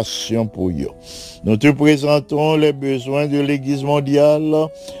consolation pour eux. Nous te présentons les besoins de l'Église mondiale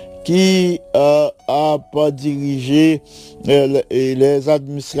qui a pas dirigé les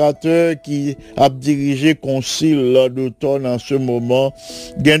administrateurs qui a dirigé concile d'automne en ce moment.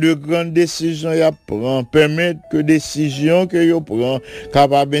 Il y a de grandes décisions à prendre, permettre que décisions que yo prend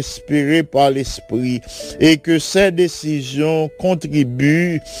capable inspirées par l'esprit et que ces décisions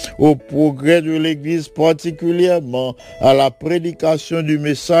contribuent au progrès de l'Église, particulièrement à la prédication du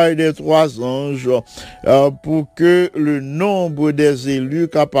message des trois anges, pour que le nombre des élus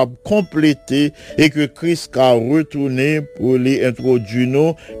capables compléter et que Christ a retourné pour les introduire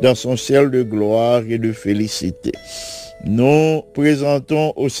nous dans son ciel de gloire et de félicité. Nous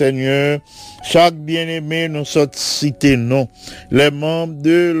présentons au Seigneur chaque bien-aimé, nous sommes cités non, les membres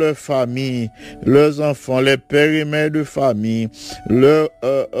de leur famille, leurs enfants, les pères et mères de famille, leurs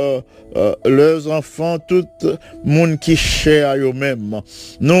enfants, tout le monde qui cher à eux-mêmes.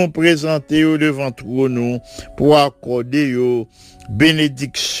 Nous présentons devant nous pour accorder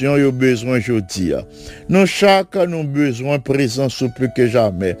bénédiction et besoin aujourd'hui. Nous chaque nous besoin présent sous plus que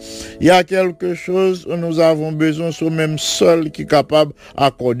jamais. Il y a quelque chose où nous avons besoin sur même seul qui est capable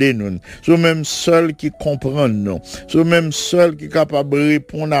d'accorder nous, sur même seul qui comprend nous, sur même seul qui est capable de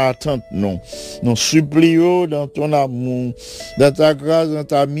répondre à attente nous. Nous supplions dans ton amour, dans ta grâce, dans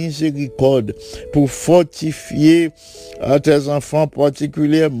ta miséricorde pour fortifier tes enfants,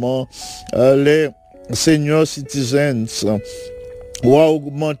 particulièrement les senior citizens, ou à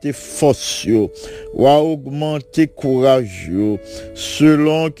augmenter force, ou à augmenter courage,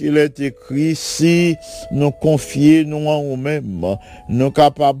 selon qu'il est écrit, si nous confions nous en nous-mêmes, nous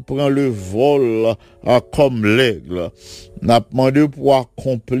capables de prendre le vol comme l'aigle. Nous avons demandé pour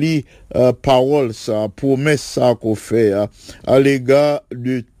accomplir parole, ça, promesse ça qu'on fait à l'égard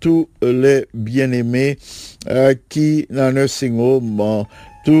de tous les bien-aimés qui dans le Seigneur,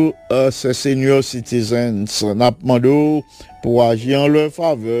 tous ces senior citizens, nous avons demandé pour agir en leur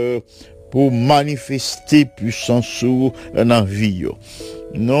faveur, pour manifester puissance dans la vie.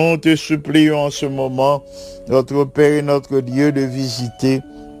 Nous te supplions en ce moment, notre Père et notre Dieu, de visiter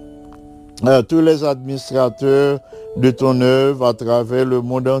tous les administrateurs de ton œuvre à travers le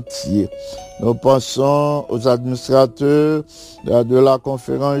monde entier. Nous pensons aux administrateurs de la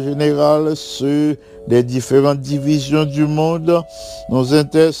conférence générale, ceux des différentes divisions du monde. Nous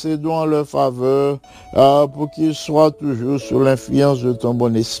intercédons en leur faveur pour qu'ils soient toujours sous l'influence de ton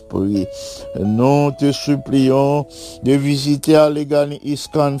bon esprit. Nous te supplions de visiter Allegheny East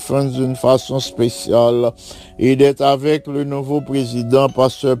Conference d'une façon spéciale et d'être avec le nouveau président,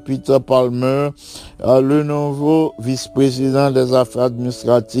 pasteur Peter Palmer, le nouveau vice-président des affaires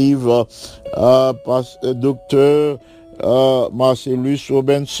administratives, docteur Marcellus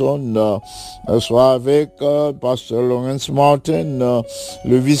Robinson, soit avec pasteur Lawrence Martin,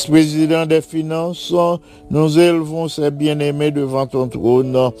 le vice-président des finances. Nous élevons ces bien-aimés devant ton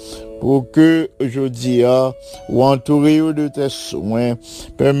trône pour que, aujourd'hui, ou entouré de tes soins,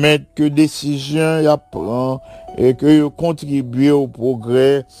 permettre que décisions y prennent et que contribuent au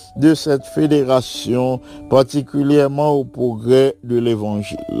progrès de cette fédération, particulièrement au progrès de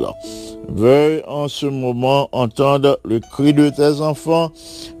l'évangile. Veuille en ce moment entendre le cri de tes enfants,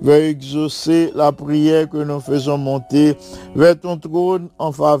 veuille exaucer la prière que nous faisons monter vers ton trône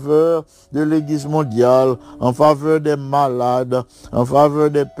en faveur de l'Église mondiale, en faveur des malades, en faveur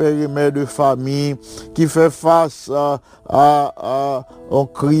des pères et mères de famille qui fait face aux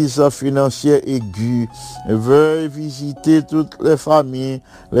crises financières aiguës. Veuille visiter toutes les familles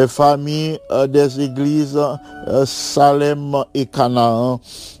des églises Salem et Canaan.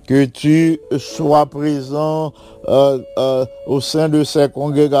 Que tu sois présent au sein de ces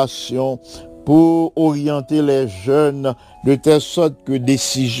congrégations pour orienter les jeunes de telle sorte que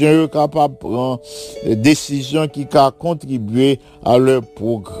décisions capables de prendre, des décisions qui ont contribué à leur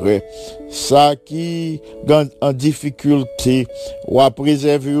progrès. Ça qui en difficulté ou à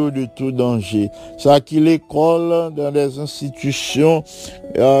préserver de tout danger. Ça qui l'école dans des institutions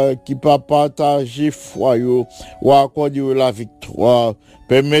qui pas partager foi ou accorder la victoire.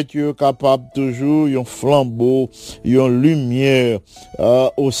 Permettre capable toujours un flambeau, une lumière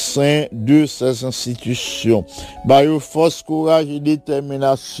au sein de ces institutions. Bah, force, courage et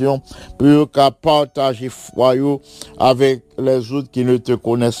détermination pour partager foi avec les autres qui ne te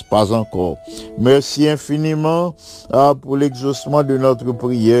connaissent pas encore. Merci infiniment pour l'exaucement de notre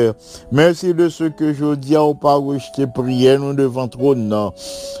prière. Merci de ce que je dis au paroisse tes prières, nous devant trône.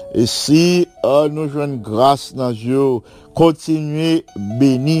 Et si nous jouons grâce dans Dieu, continuez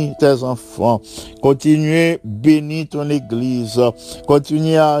bénir tes enfants, continuez bénir ton église,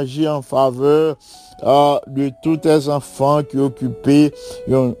 continuez à agir en faveur de tous tes enfants qui occupent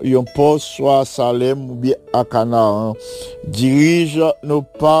un poste soit à Salem ou bien à Canaan. Dirige nos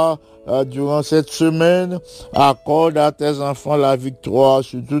pas durant cette semaine, accorde à tes enfants la victoire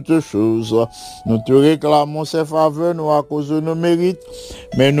sur toutes choses. Nous te réclamons ces faveurs, nous à cause de nos mérites,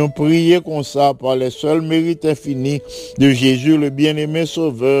 mais nous prions comme ça par les seuls mérites infinis de Jésus, le bien-aimé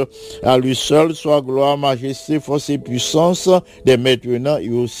Sauveur. À lui seul soit gloire, majesté, force et puissance, dès maintenant et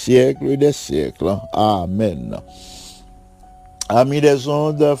au siècle des siècles. Amen. Amis des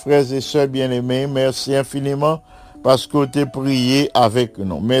ondes, frères et sœurs bien-aimés, merci infiniment parce que tu as prié avec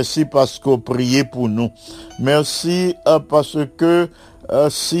nous. Merci parce que tu as prié pour nous. Merci parce que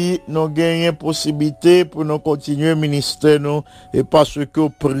si nous gagnons possibilité pour nous continuer le ministère, nous, et parce que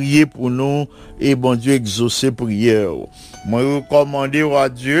vous priez pour nous, et bon Dieu exaucer prière. Moi, je recommande à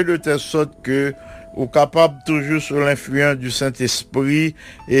Dieu de telle sorte que ou capable toujours sous l'influence du Saint-Esprit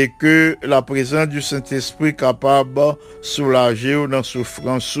et que la présence du Saint-Esprit capable de soulager ou dans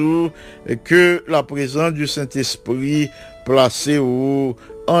souffrance et que la présence du Saint-Esprit placée ou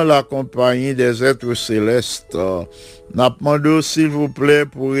en la compagnie des êtres célestes. N'a demandé s'il vous plaît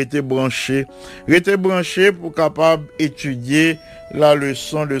pour être branché pour capable étudier la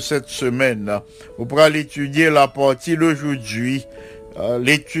leçon de cette semaine. Vous pourrez l'étudier la partie d'aujourd'hui.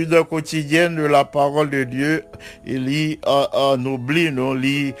 L'étude quotidienne de la parole de Dieu, il oublie nous,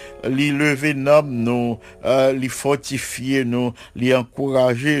 il lever nous, il fortifier nous, il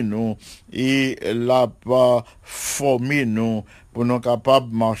encourager nous et la former nous pour nous capables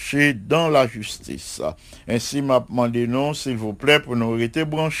de marcher dans la justice. Ainsi, m'a demandé non, s'il vous plaît, pour nous rester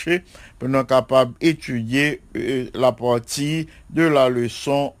branchés, pour nous capables d'étudier la partie de la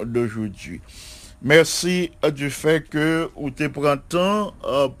leçon d'aujourd'hui. Merci du fait que vous te prenez temps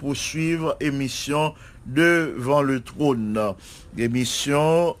pour suivre émission Devant le trône.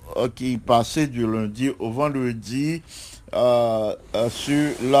 Émission qui passait du lundi au vendredi sur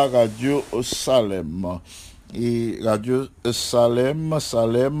la radio Salem. Et radio Salem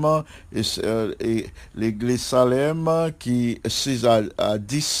et l'église Salem qui 6 à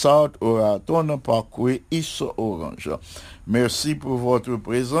 10 South Oraton parcours East Orange. Merci pour votre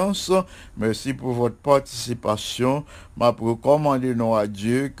présence. Merci pour votre participation. M'a recommandé nous à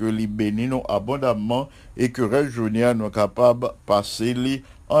Dieu que les bénisse nous abondamment et que la journée nous capable de passer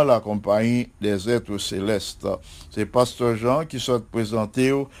en la compagnie des êtres célestes. C'est Pasteur Jean qui souhaite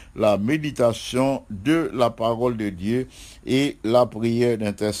présenter la méditation de la parole de Dieu et la prière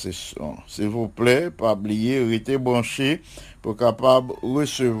d'intercession. S'il vous plaît, pas oublier, restez branchés pour capable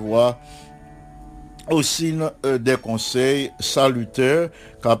recevoir aussi des conseils salutaires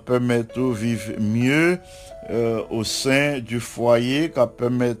qui permettent de vivre mieux au sein du foyer, qui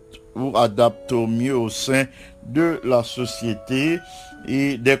permettent ou adapter mieux au sein de la société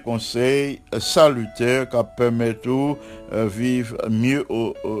et des conseils salutaires qui permettent de vivre mieux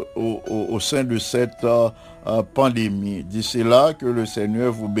au sein de cette pandémie. D'ici là, que le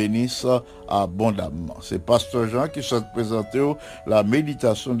Seigneur vous bénisse abondamment. C'est Pasteur Jean qui souhaite présenter la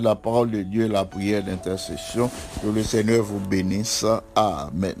méditation de la parole de Dieu et la prière d'intercession. Que le Seigneur vous bénisse.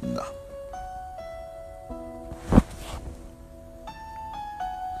 Amen.